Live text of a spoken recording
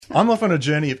I'm off on a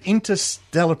journey of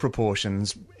interstellar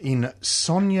proportions in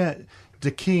Sonia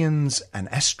Dekian's An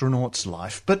Astronaut's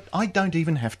Life, but I don't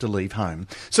even have to leave home.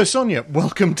 So, Sonia,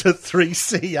 welcome to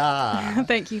 3CR.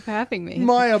 Thank you for having me.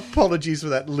 My apologies for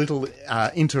that little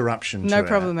interruption. No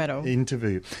problem at all.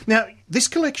 Interview. Now, this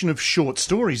collection of short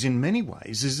stories, in many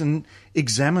ways, is an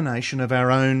examination of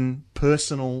our own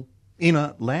personal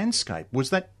inner landscape.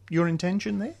 Was that your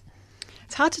intention there?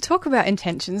 It's hard to talk about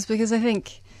intentions because I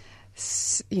think,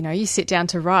 you sit down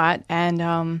to write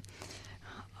and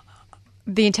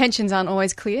the intentions aren't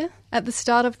always clear at the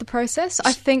start of the process.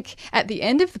 I think at the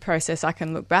end of the process, I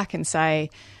can look back and say,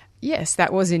 yes,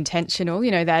 that was intentional.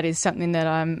 That is something that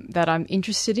I'm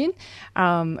interested in.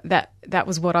 That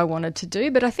was what I wanted to do.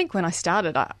 But I think when I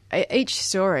started, each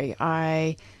story,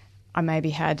 I maybe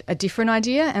had a different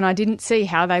idea and I didn't see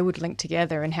how they would link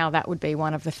together and how that would be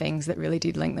one of the things that really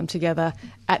did link them together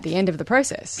at the end of the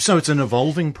process. So it's an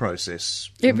evolving process.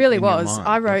 It really was.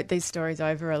 I wrote these stories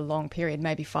over a long period,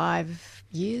 maybe 5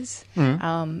 years,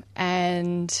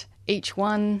 and each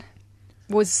one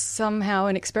was somehow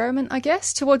an experiment, I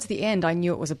guess. Towards the end, I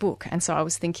knew it was a book, and so I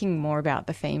was thinking more about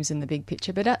the themes and the big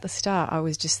picture. But at the start, I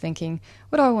was just thinking,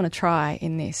 what do I want to try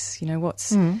in this?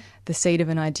 What's the seed of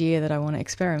an idea that I want to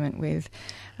experiment with,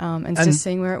 and just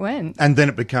seeing where it went. And then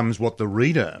it becomes what the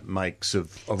reader makes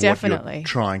of what you're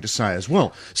trying to say as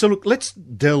well. So look, let's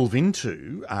delve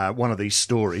into one of these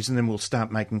stories and then we'll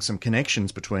start making some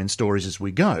connections between stories as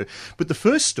we go. But the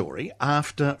first story,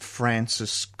 After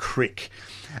Francis Crick,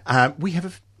 we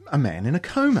have a man in a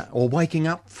coma or waking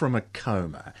up from a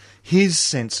coma, his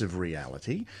sense of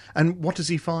reality. And what does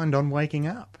he find on waking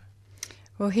up?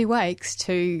 Well, he wakes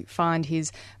to find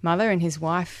his mother and his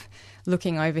wife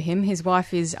looking over him. His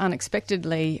wife is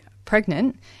unexpectedly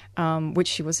pregnant, which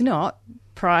she was not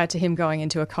prior to him going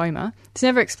into a coma. It's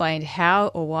never explained how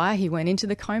or why he went into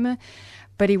the coma,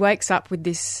 but he wakes up with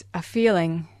a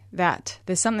feeling that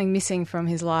there's something missing from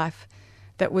his life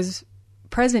that was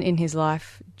present in his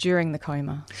life during the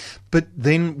coma. But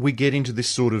then we get into this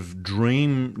sort of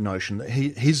dream notion that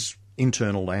his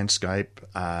internal landscape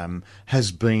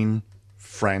has been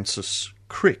Francis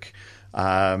Crick.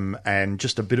 And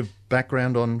just a bit of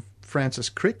background on Francis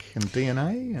Crick and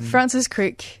DNA. Francis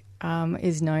Crick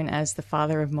is known as the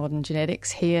father of modern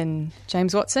genetics. He and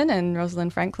James Watson and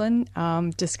Rosalind Franklin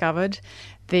discovered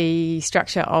the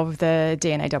structure of the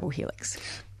DNA double helix.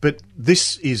 But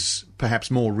this is perhaps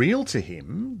more real to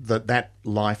him, that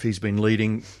life he's been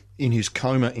leading in his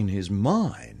coma in his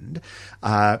mind.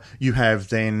 You have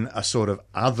then a sort of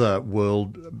other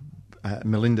world,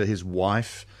 Melinda, his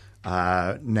wife,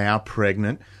 now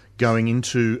pregnant, going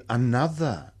into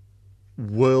another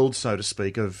world, so to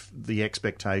speak, of the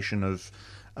expectation of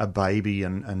a baby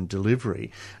and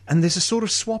delivery. And there's a sort of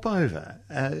swap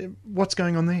over. What's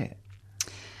going on there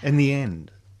in the end?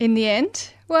 In the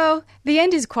end? Well, the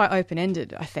end is quite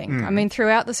open-ended, I think. I mean,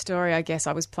 throughout the story, I guess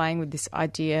I was playing with this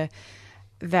idea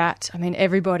that,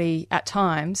 everybody at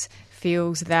times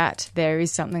feels that there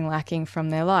is something lacking from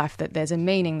their life, that there's a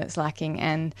meaning that's lacking.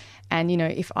 And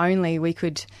if only we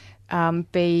could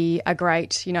be a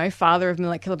great, father of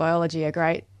molecular biology, a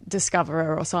great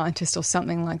discoverer or scientist or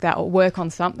something like that, or work on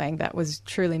something that was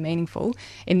truly meaningful.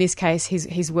 In this case,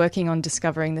 he's working on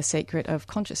discovering the secret of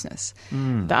consciousness,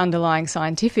 the underlying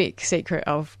scientific secret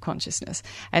of consciousness.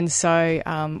 And so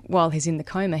while he's in the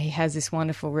coma, he has this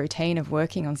wonderful routine of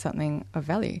working on something of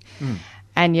value.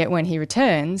 And yet when he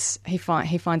returns, he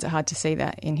finds it hard to see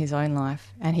that in his own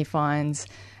life. And he finds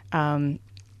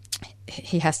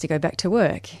he has to go back to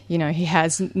work. He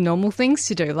has normal things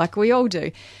to do, like we all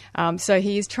do. So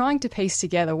he is trying to piece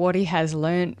together what he has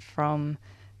learnt from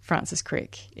Francis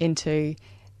Crick into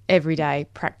everyday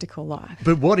practical life.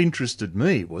 But what interested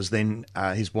me was then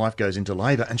his wife goes into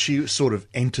labour and she sort of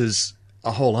enters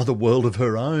a whole other world of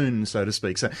her own, so to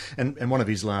speak. So, and one of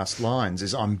his last lines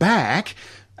is, "I'm back,"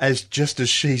 just as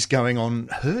she's going on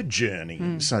her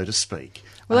journey, so to speak.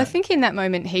 Well, I think in that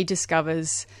moment he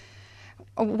discovers...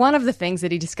 One of the things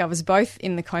that he discovers both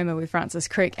in the coma with Francis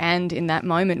Crick and in that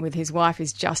moment with his wife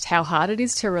is just how hard it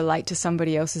is to relate to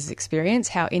somebody else's experience,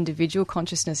 how individual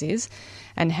consciousness is,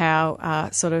 and how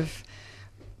sort of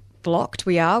blocked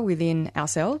we are within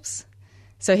ourselves.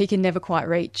 So he can never quite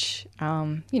reach,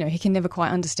 he can never quite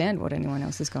understand what anyone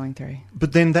else is going through.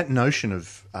 But then that notion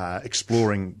of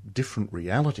exploring different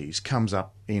realities comes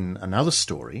up in another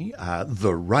story,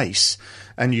 The Race,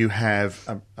 and you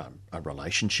have a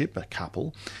relationship, a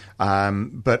couple,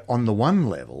 but on the one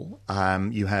level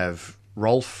you have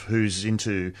Rolf, who's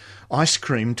into ice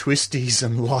cream twisties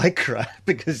and lycra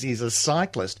because he's a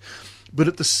cyclist, but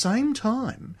at the same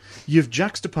time you've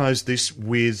juxtaposed this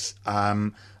with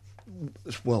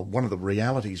well, one of the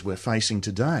realities we're facing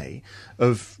today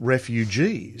of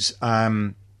refugees.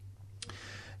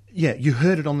 Yeah, you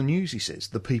heard it on the news, he says,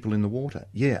 the people in the water.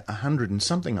 Yeah, 100 and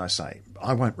something, I say.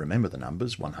 I won't remember the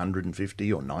numbers,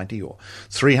 150 or 90 or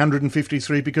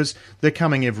 353, because they're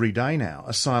coming every day now,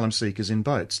 asylum seekers in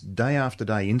boats, day after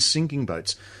day, in sinking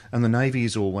boats, and the Navy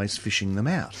is always fishing them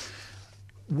out.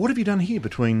 What have you done here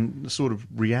between the sort of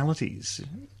realities?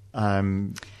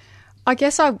 I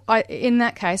guess I in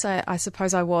that case, I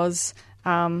suppose I was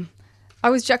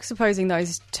juxtaposing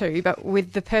those two, but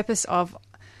with the purpose of,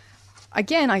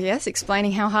 again, I guess,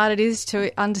 explaining how hard it is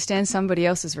to understand somebody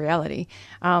else's reality.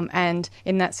 And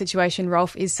in that situation,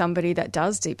 Rolf is somebody that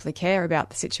does deeply care about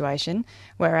the situation,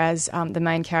 whereas the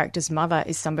main character's mother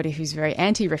is somebody who's very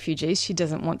anti-refugee. She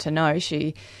doesn't want to know.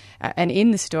 And in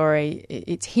the story,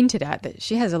 it's hinted at that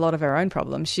she has a lot of her own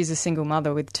problems. She's a single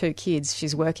mother with 2 kids.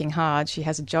 She's working hard. She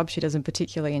has a job she doesn't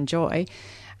particularly enjoy.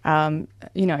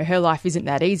 Her life isn't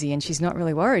that easy, and she's not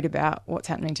really worried about what's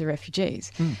happening to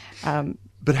refugees.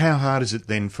 But how hard is it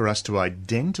then for us to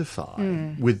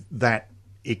identify with that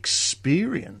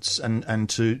experience and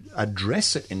to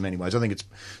address it in many ways? I think it's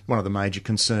one of the major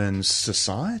concerns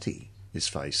society is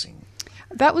facing.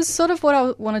 That was sort of what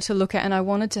I wanted to look at, and I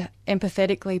wanted to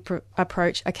empathetically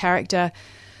approach a character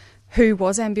who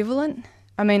was ambivalent.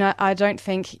 I mean, I don't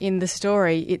think in the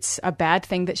story it's a bad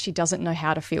thing that she doesn't know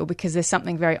how to feel, because there's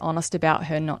something very honest about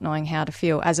her not knowing how to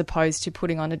feel, as opposed to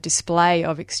putting on a display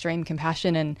of extreme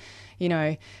compassion and,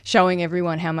 showing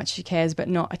everyone how much she cares but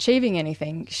not achieving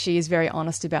anything. She is very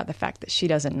honest about the fact that she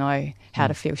doesn't know how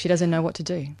to feel. She doesn't know what to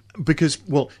do. Because,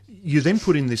 well, you then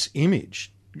put in this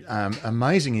image,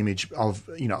 amazing image of,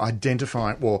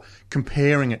 identifying or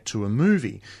comparing it to a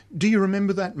movie. Do you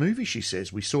remember that movie, she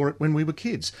says? We saw it when we were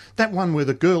kids. That one where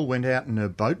the girl went out in her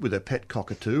boat with her pet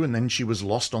cockatoo and then she was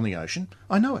lost on the ocean.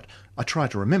 I know it. I try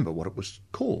to remember what it was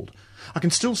called. I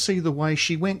can still see the way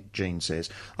she went, Jean says.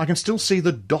 I can still see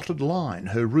the dotted line,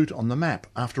 her route on the map,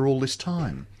 after all this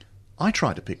time. I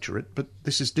try to picture it, but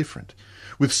this is different.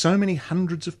 With so many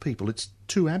hundreds of people, it's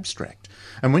too abstract.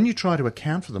 And when you try to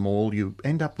account for them all, you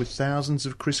end up with thousands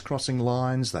of crisscrossing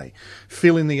lines. They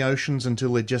fill in the oceans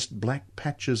until they're just black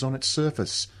patches on its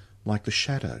surface, like the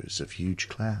shadows of huge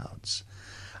clouds.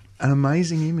 An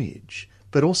amazing image.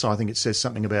 But also I think it says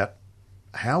something about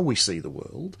how we see the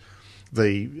world,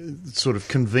 the sort of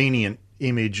convenient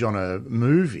image on a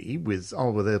movie with,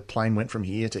 the plane went from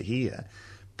here to here.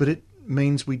 But it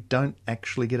means we don't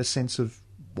actually get a sense of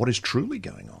what is truly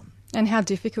going on. And how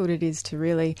difficult it is to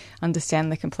really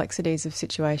understand the complexities of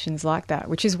situations like that,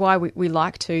 which is why we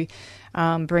like to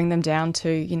bring them down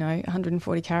to,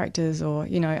 140 characters or,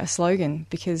 a slogan,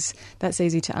 because that's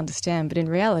easy to understand. But in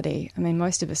reality, I mean,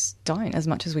 most of us don't, as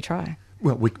much as we try.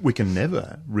 Well, we can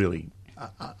never really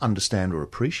understand or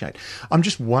appreciate. I'm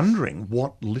just wondering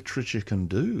what literature can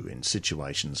do in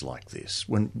situations like this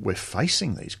when we're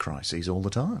facing these crises all the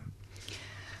time.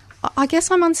 I guess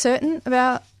I'm uncertain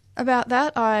about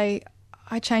that. I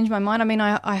change my mind. I mean,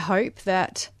 I hope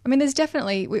that... I mean, there's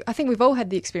definitely... I think we've all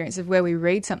had the experience of where we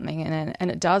read something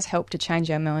and it does help to change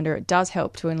our mind, or it does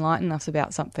help to enlighten us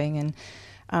about something, and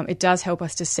it does help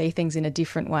us to see things in a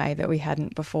different way that we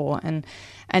hadn't before. And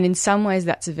in some ways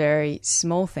that's a very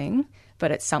small thing, but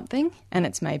it's something, and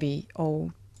it's maybe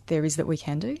all there is that we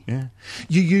can do. Yeah.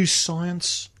 You use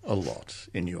science a lot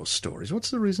in your stories.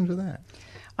 What's the reason for that?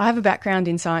 I have a background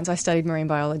in science. I studied marine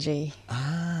biology.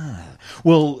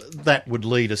 Well, that would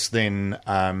lead us then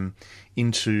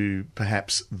into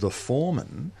perhaps The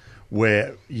Foreman,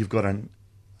 where you've got an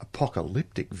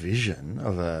apocalyptic vision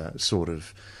of a sort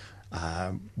of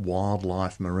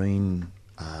wildlife, marine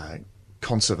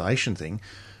conservation thing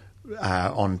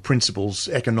on principles,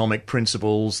 economic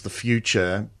principles, the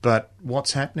future, but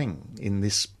what's happening in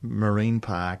this marine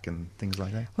park and things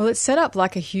like that? Well, it's set up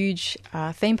like a huge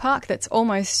theme park that's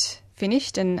almost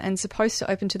finished and supposed to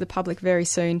open to the public very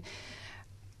soon.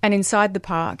 And inside the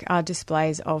park are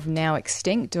displays of now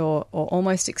extinct or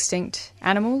almost extinct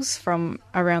animals from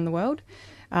around the world.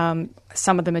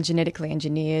 Some of them are genetically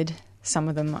engineered, some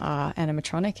of them are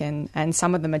animatronic, and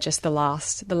some of them are just the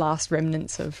last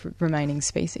remnants of remaining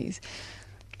species.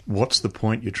 What's the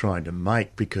point you're trying to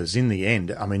make? Because in the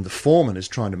end, I mean, the foreman is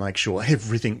trying to make sure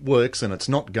everything works and it's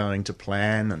not going to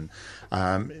plan,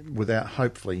 and without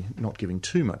hopefully not giving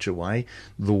too much away,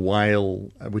 the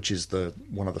whale, which is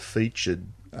one of the featured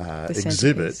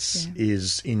exhibits,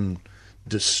 is in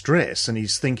distress, and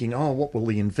he's thinking, what will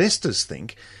the investors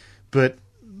think? But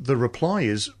the reply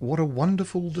is, what a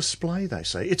wonderful display, they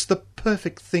say. It's the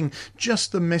perfect thing,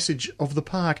 just the message of the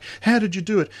park. How did you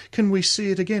do it? Can we see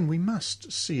it again? We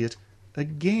must see it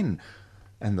again.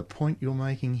 and the point you're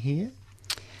making here?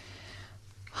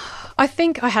 I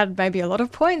think I had maybe a lot of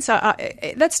points.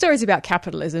 That story is about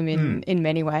capitalism in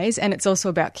many ways, and it's also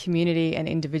about community and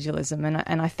individualism.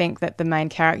 And I think that the main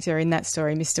character in that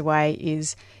story, Mr. Way,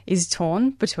 is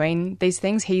torn between these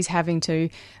things. He's having to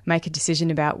make a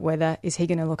decision about whether is he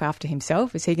going to look after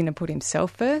himself, is he going to put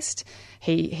himself first.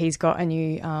 He's got a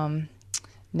new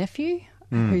nephew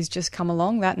who's just come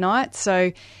along that night.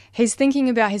 So he's thinking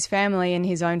about his family and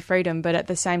his own freedom, but at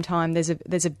the same time, there's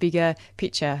a bigger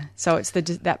picture. So it's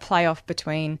that play-off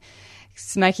between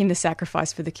making the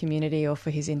sacrifice for the community or for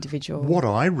his individual. What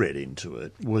I read into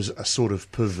it was a sort of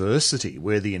perversity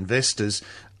where the investors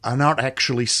are not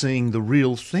actually seeing the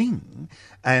real thing,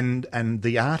 and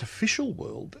the artificial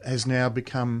world has now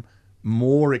become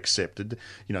more accepted.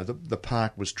 You know, the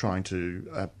park was trying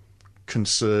to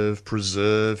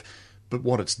preserve, but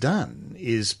what it's done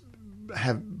is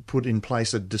have put in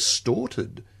place a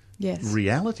distorted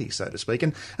reality, so to speak.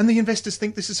 And the investors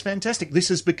think this is fantastic. This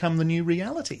has become the new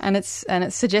reality. And it's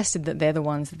suggested that they're the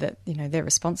ones that, they're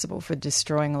responsible for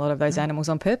destroying a lot of those animals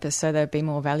on purpose so they'd be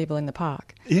more valuable in the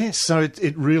park. Yes, so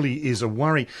it really is a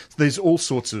worry. There's all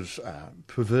sorts of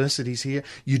perversities here.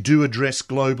 You do address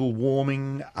global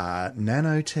warming,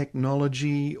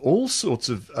 nanotechnology, all sorts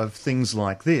of things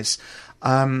like this.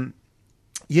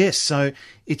 Yes, so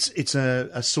it's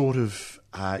a sort of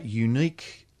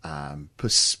unique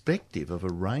perspective of a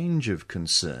range of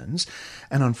concerns,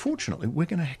 and unfortunately we're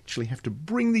going to actually have to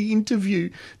bring the interview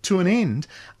to an end.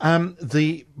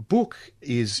 The book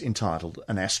is entitled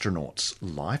An Astronaut's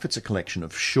Life. It's a collection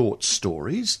of short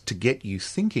stories to get you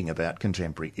thinking about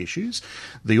contemporary issues.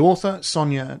 The author,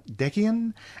 Sonia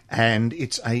Dekian, and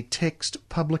it's a text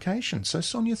publication. So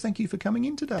Sonia, thank you for coming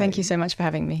in today. Thank you so much for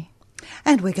having me.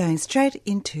 And we're going straight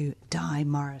into Di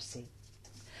Morrissey.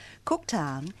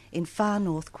 Cooktown in far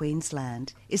north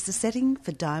Queensland is the setting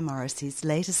for Di Morrissey's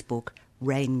latest book,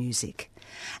 Rain Music.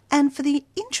 And for the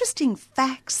interesting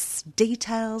facts,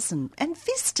 details and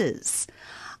vistas,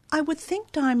 I would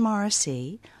think Di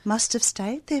Morrissey must have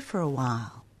stayed there for a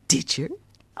while. Did you?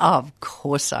 Of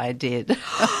course I did.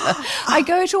 I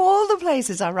go to all the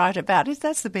places I write about.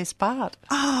 That's the best part.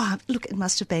 Oh, look, it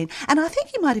must have been. And I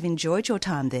think you might have enjoyed your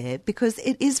time there because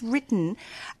it is written,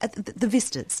 the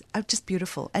vistas are just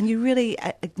beautiful. And you really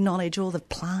acknowledge all the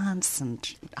plants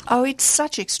and... Oh, it's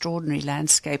such extraordinary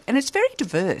landscape. And it's very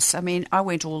diverse. I mean, I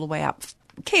went all the way up.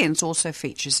 Cairns also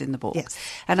features in the book. Yes.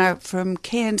 And from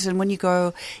Cairns, and when you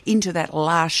go into that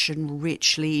lush and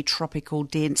richly tropical,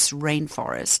 dense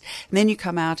rainforest, and then you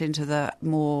come out into the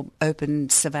more open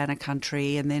savanna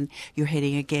country, and then you're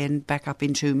heading again back up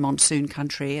into monsoon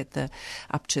country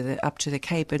up to the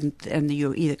Cape, and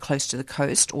you're either close to the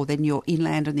coast or then you're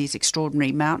inland on these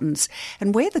extraordinary mountains.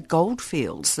 And where the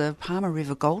goldfields, the Palmer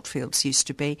River goldfields used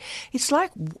to be, it's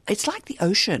like the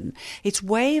ocean. It's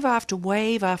wave after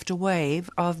wave after wave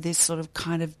of this sort of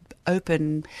kind of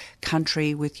open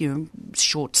country with,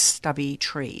 short stubby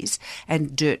trees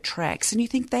and dirt tracks, and you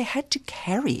think they had to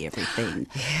carry everything.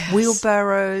 Yes.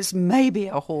 Wheelbarrows, maybe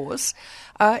a horse.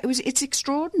 It's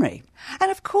extraordinary.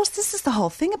 And of course, this is the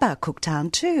whole thing about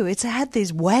Cooktown too. It's had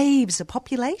these waves of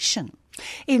population.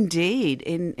 Indeed,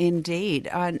 indeed,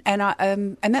 and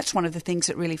that's one of the things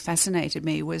that really fascinated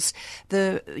me was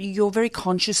you're very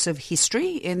conscious of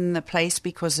history in the place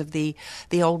because of the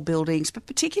old buildings, but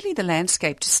particularly the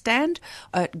landscape. To stand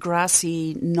at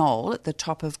Grassy Knoll at the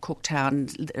top of Cooktown,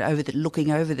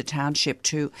 looking over the township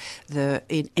to the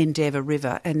Endeavour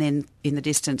River, and then in the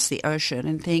distance the ocean,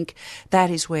 and think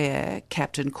that is where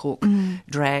Captain Cook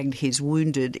dragged his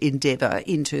wounded Endeavour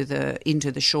into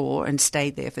the shore and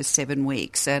stayed there for 7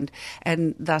 weeks, and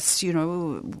thus,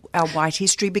 our white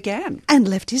history began. And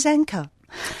left his anchor.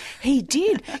 He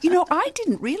did. I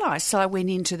didn't realise, so I went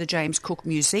into the James Cook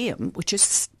Museum, which is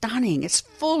stunning. It's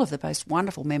full of the most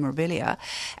wonderful memorabilia,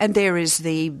 and there's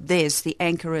the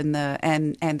anchor and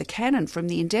the cannon from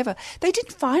the Endeavour. They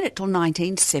didn't find it till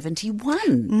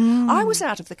 1971. I was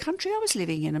out of the country. I was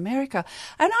living in America,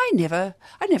 and I never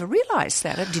realised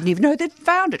that. I didn't even know they'd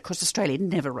found it because Australia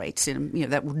never rates in.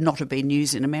 That would not have been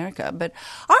news in America. But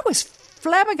I was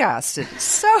flabbergasted.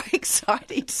 So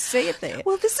exciting to see it there.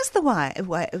 Well, this is the way.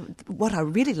 What I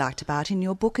really liked about in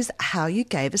your book is how you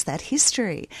gave us that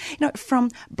history.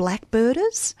 From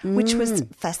blackbirders, which was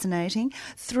fascinating,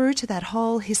 through to that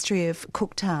whole history of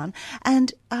Cooktown,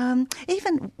 and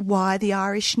even why the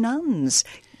Irish nuns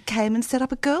came and set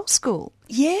up a girls' school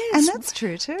Yes. And that's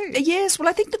true too. Yes, well,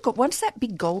 I think once that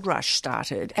big gold rush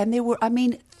started, and there were,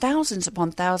 thousands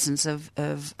upon thousands of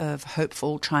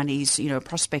hopeful Chinese,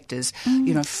 prospectors,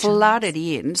 flooded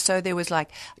in. So there was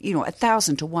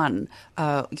 1,000 to 1,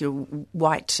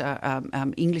 white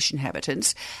English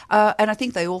inhabitants, and I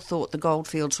think they all thought the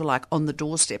goldfields were on the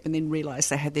doorstep, and then realised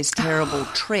they had this terrible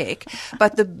trek.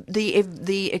 But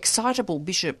the excitable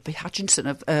Bishop Hutchinson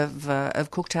of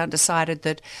Cooktown decided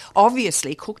that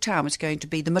obviously Cooktown was going to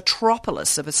be the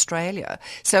metropolis of Australia.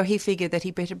 So he figured that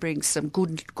he better bring some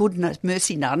good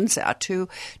mercy nuns out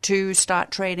to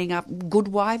start training up good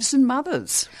wives and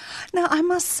mothers. Now, I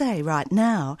must say right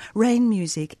now, Rain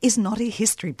Music is not a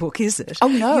history book, is it? Oh,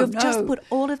 no, You've just put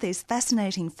all of these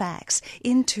fascinating facts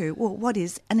into, what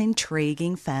is an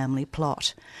intriguing family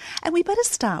plot. And we better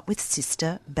start with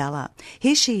Sister Bella.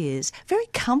 Here she is, very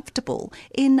comfortable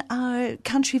in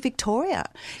country Victoria.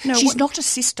 She's not a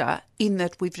sister in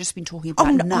that we've just been talking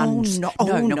about nuns. No,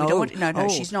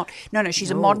 she's not. No,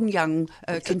 she's a modern young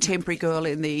contemporary girl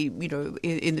in the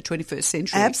in the 21st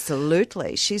century.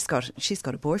 Absolutely, she's got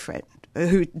a boyfriend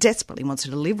who desperately wants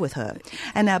her to live with her,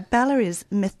 and now Bella is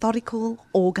methodical,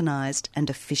 organised, and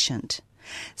efficient.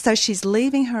 So she's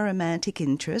leaving her romantic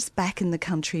interest back in the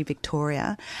country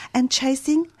Victoria and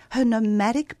chasing her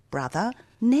nomadic brother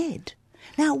Ned.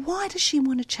 Now, why does she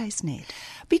want to chase Ned?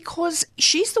 Because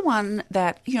she's the one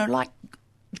that, like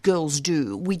girls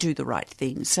do, we do the right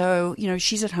thing. So,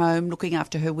 she's at home looking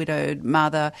after her widowed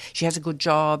mother. She has a good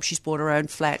job. She's bought her own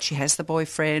flat. She has the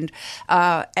boyfriend.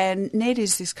 And Ned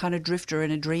is this kind of drifter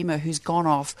and a dreamer who's gone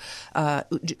off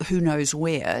who knows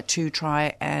where to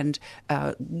try and,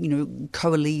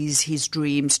 coalesce his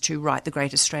dreams to write the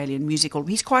great Australian musical.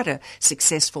 He's quite a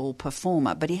successful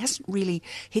performer, but he hasn't really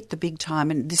hit the big time,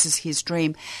 and this is his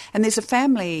dream. And there's a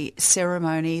family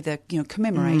ceremony, the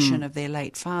commemoration of their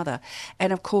late father.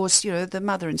 And of course, the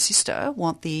mother and sister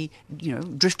want the,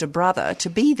 drifter brother to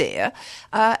be there.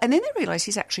 And then they realise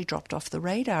he's actually dropped off the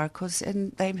radar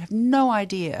and they have no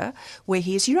idea where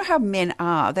he is. You know how men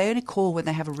are. They only call when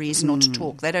they have a reason or to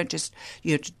talk. They don't just,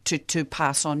 to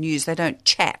pass on news. They don't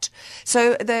chat.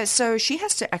 So she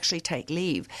has to actually take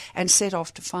leave and set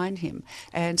off to find him.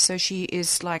 And so she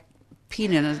is like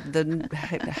pin in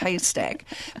the haystack,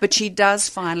 but she does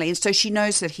finally, and so she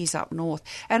knows that he's up north.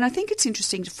 And I think it's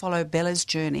interesting to follow Bella's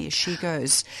journey as she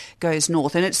goes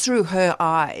north, and it's through her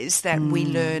eyes that we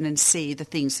learn and see the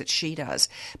things that she does.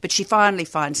 But she finally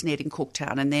finds Ned in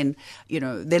Cooktown, and then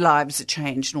their lives are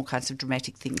changed and all kinds of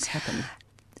dramatic things happen.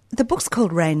 The book's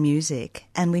called Rain Music,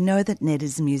 and we know that Ned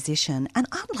is a musician, and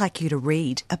I'd like you to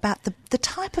read about the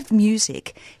type of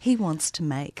music he wants to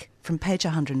make from page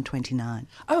 129.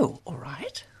 Oh, all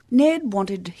right. Ned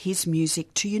wanted his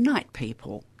music to unite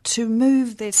people, to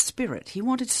move their spirit. He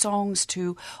wanted songs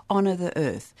to honour the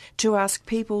earth, to ask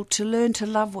people to learn to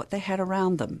love what they had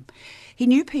around them. He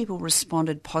knew people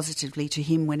responded positively to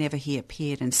him whenever he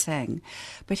appeared and sang,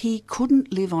 but he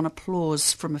couldn't live on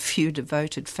applause from a few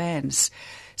devoted fans.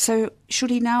 So should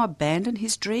he now abandon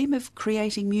his dream of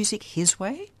creating music his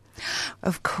way?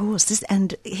 Of course,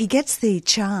 and he gets the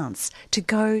chance to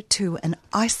go to an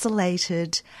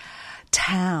isolated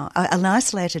town, an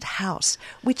isolated house,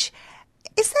 which...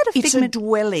 Is that a figment? It's a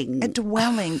dwelling. A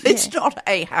dwelling. It's yeah. not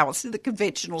a house in the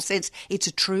conventional sense. It's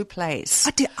a true place.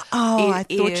 I thought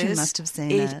you must have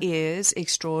seen it. It is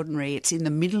extraordinary. It's in the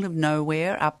middle of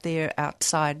nowhere, up there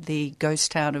outside the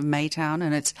ghost town of Maytown,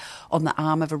 and it's on the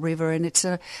arm of a river. And it's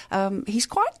he's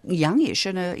quite youngish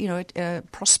and a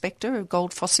prospector, a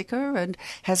gold fossicker, and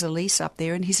has a lease up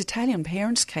there. And his Italian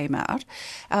parents came out,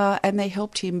 and they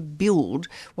helped him build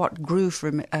what grew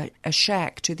from a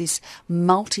shack to this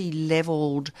multi-level,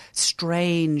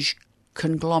 strange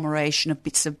conglomeration of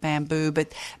bits of bamboo,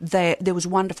 but there was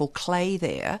wonderful clay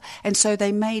there, and so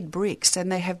they made bricks,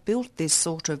 and they have built this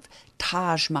sort of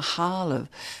Taj Mahal of,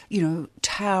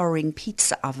 towering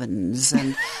pizza ovens,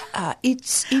 and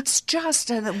it's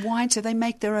just a wine. So they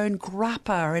make their own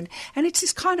grappa, and it's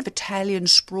this kind of Italian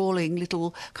sprawling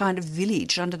little kind of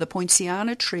village under the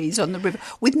poinciana trees on the river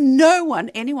with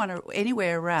anyone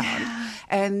anywhere around,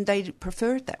 and they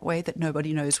prefer it that way, that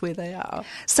nobody knows where they are.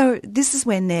 So this is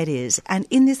where Ned is, and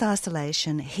in this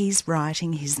isolation, he's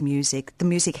writing his music, the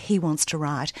music he wants to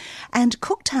write, and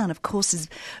Cooktown, of course, is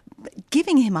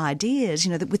giving him ideas,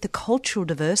 with the cultural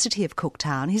diversity of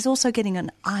Cooktown. He's also getting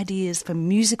ideas for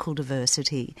musical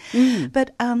diversity.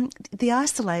 But the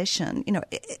isolation,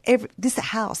 this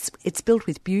house, it's built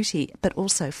with beauty, but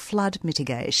also flood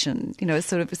mitigation,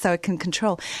 so it can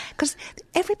control. Because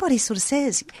everybody sort of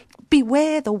says,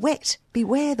 beware the wet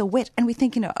beware the wet. And we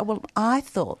think, well, I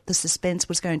thought the suspense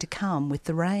was going to come with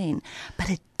the rain, but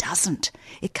it doesn't.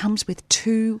 It comes with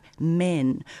two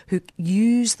men who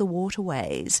use the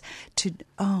waterways to,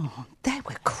 they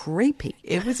were creepy.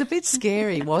 It was a bit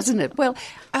scary, wasn't it? Well,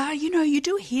 you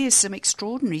do hear some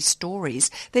extraordinary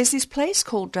stories. There's this place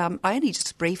called, I only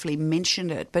just briefly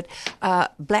mentioned it, but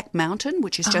Black Mountain,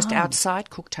 which is just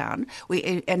outside Cooktown.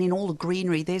 And in all the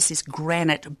greenery, there's this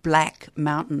granite black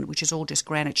mountain, which is all just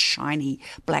granite, shiny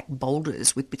black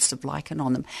boulders with bits of lichen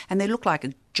on them. And they look like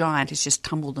a giant has just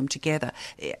tumbled them together,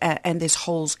 and there's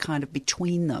holes kind of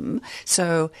between them.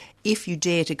 So if you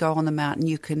dare to go on the mountain,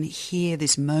 you can hear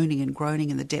this moaning and groaning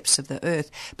in the depths of the earth.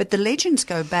 But the legends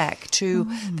go back to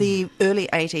the early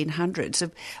 1800s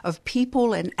of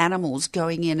people and animals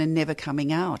going in and never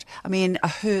coming out. I mean,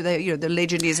 the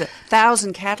legend is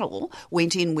 1,000 cattle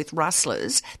went in with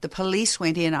rustlers. The police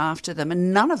went in after them,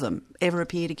 and none of them ever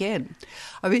appeared again.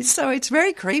 I mean, so it's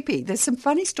very creepy. There's some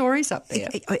funny stories up there.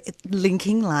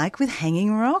 Linking like with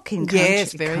Hanging Rock in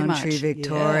country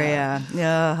Victoria.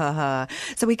 Yeah.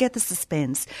 So we get the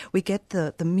suspense, we get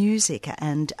the music,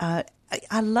 and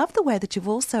I love the way that you've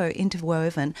also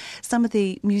interwoven some of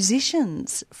the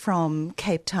musicians from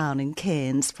Cape Town and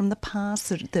Cairns from the past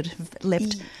that have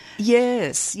left.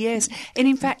 Yes. And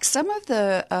in fact, some of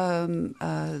the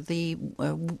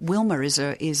Wilma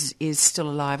is still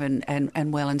alive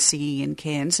and well and singing in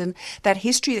Cairns, and that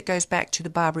history that goes back to the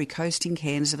Barbary Coast in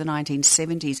Cairns of the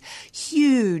 1970s,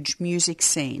 huge music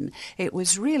scene. It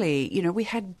was really, we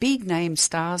had big name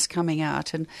stars coming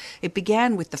out, and it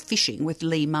began with the fishing with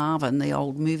Lee Marvin, the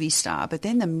old movie star, but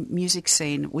then the music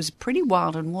scene was pretty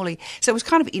wild and woolly. So it was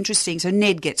kind of interesting. So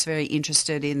Ned gets very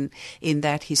interested in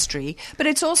that history, but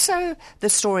it's also the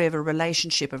story of a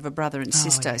relationship of a brother and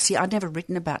sister. Yeah. See, I'd never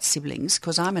written about siblings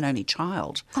because I'm an only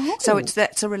child. So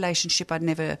that's a relationship I'd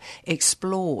never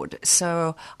explored.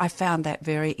 So I found that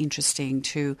very interesting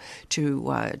to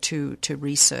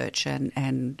research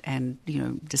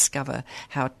and discover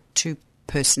how two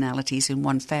personalities in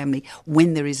one family,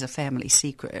 when there is a family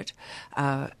secret,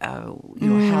 how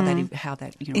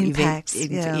that impacts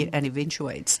and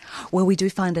eventuates. Well, we do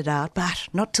find it out, but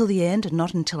not till the end, and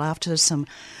not until after some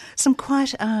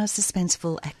quite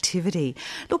suspenseful activity.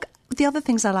 Look, the other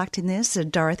things I liked in this are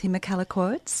Dorothy McKellar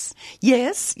quotes.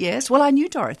 Yes. Well, I knew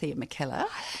Dorothy McKellar.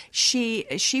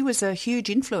 She was a huge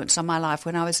influence on my life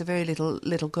when I was a very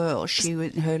little girl. She,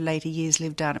 in her later years,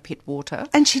 lived down at Pittwater.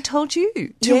 And she told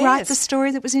you to write the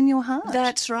story that was in your heart.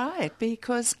 That's right,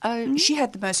 because she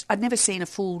had the most... I'd never seen a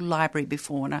full library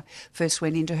before when I first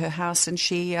went into her house, and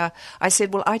I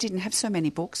said, well, I didn't have so many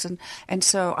books, and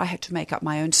so I had to make up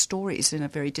my own stories in a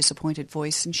very disappointed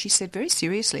voice. And she said very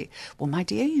seriously, well, my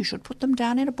dear, you should put them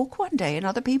down in a book one day and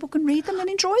other people can read them and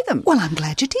enjoy them. Well, I'm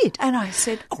glad you did. And I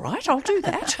said, all right, I'll do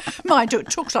that. Mind you, it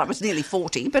took till I was nearly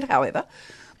 40, but however,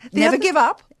 never give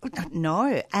up.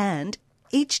 No, and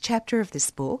each chapter of this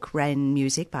book, Rain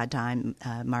Music by Di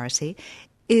Morrissey,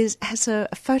 has a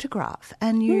photograph,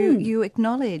 and you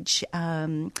acknowledge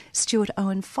Stuart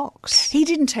Owen Fox. He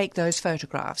didn't take those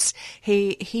photographs.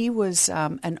 He was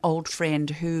an old friend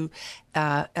who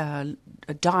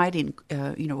died in,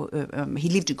 he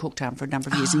lived in Cooktown for a number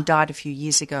of years and died a few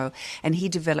years ago, and he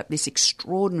developed this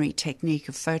extraordinary technique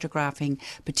of photographing,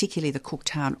 particularly the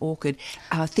Cooktown orchid,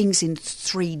 things in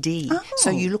 3D, so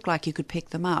you look like you could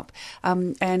pick them up.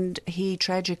 And he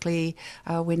tragically,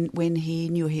 when he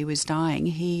knew he was dying,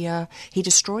 he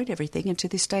destroyed everything, and to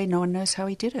this day no one knows how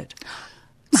he did it.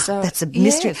 So that's a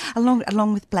mystery. Yes.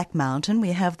 Along with Black Mountain, we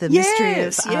have the mystery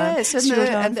of Stuart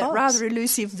and that rather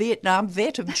elusive Vietnam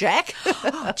vet of Jack.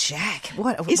 Jack!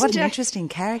 What an interesting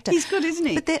character. He's good, isn't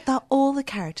he? But they're all the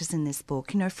characters in this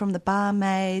book. From the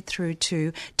barmaid through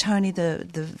to Tony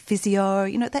the physio.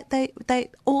 They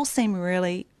all seem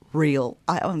really real.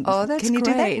 That's can you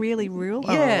great. do that really real?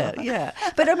 Yeah.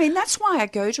 But I mean, that's why I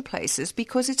go to places,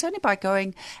 because it's only by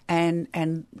going and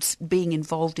being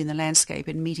involved in the landscape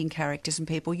and meeting characters and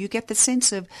people, you get the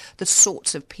sense of the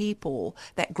sorts of people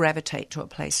that gravitate to a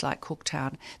place like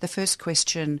Cooktown. The first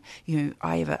question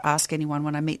I ever ask anyone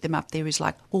when I meet them up there is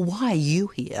like, well, why are you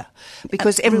here?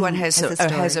 Because everyone has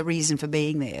a reason for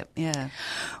being there. Yeah.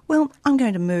 Well, I'm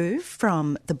going to move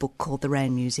from the book called The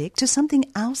Rain Music to something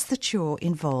else that you're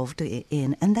involved involved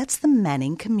in, and that's the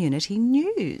Manning Community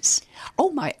News.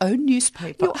 Oh, my own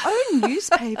newspaper. Your own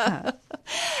newspaper.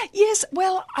 Yes,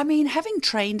 well, I mean, having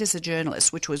trained as a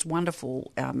journalist, which was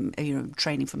wonderful,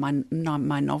 training for my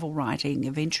novel writing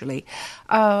eventually.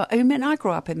 I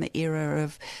grew up in the era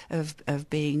of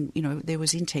being, there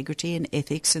was integrity and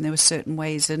ethics, and there were certain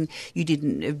ways, and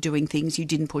of doing things, you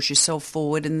didn't push yourself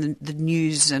forward, and the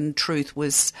news and truth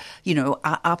was,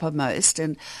 uppermost,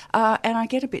 and I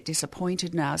get a bit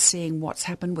disappointed now seeing what's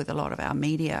happened with a lot of our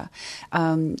media,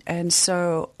 and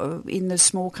so in the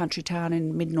small country town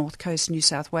in mid-North Coast, New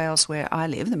South Wales, where I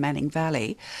live, the Manning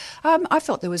Valley, I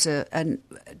felt there was a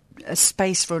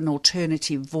space for an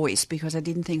alternative voice, because I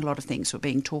didn't think a lot of things were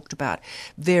being talked about.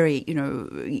 Very,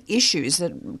 issues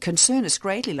that concern us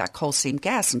greatly, like coal seam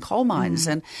gas and coal mines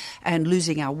and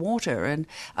losing our water. And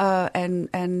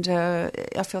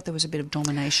I felt there was a bit of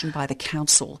domination by the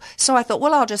council. So I thought,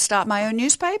 well, I'll just start my own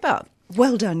newspaper.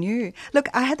 Well done, you. Look,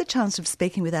 I had the chance of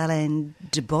speaking with Alain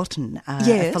de Botton,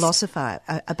 a philosopher,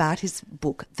 about his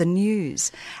book, The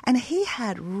News. And he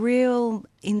had real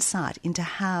insight into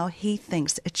how he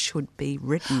thinks it should be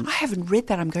written. I haven't read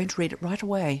that. I'm going to read it right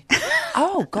away.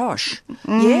 Oh, gosh.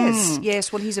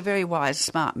 Yes. Well, he's a very wise,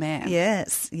 smart man.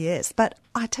 Yes. But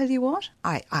I tell you what,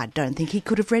 I don't think he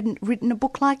could have written a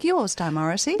book like yours, Di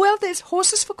Morrissey. Well, there's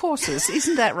horses for courses,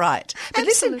 isn't that right? But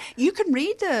listen, you can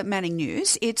read the Manning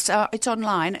News. It's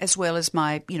online as well as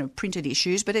my printed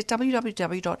issues, but it's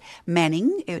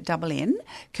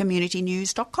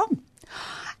www.manning.communitynews.com.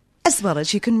 As well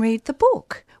as you can read the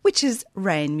book, which is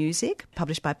Rain Music,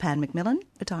 published by Pan Macmillan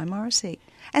for Di Morrissey.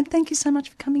 And thank you so much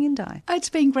for coming in, Di. It's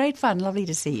been great fun. Lovely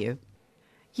to see you.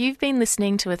 You've been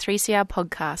listening to a 3CR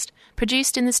podcast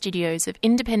produced in the studios of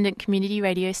independent community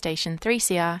radio station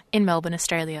 3CR in Melbourne,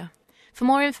 Australia. For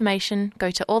more information, go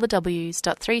to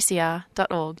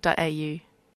allthews.3cr.org.au.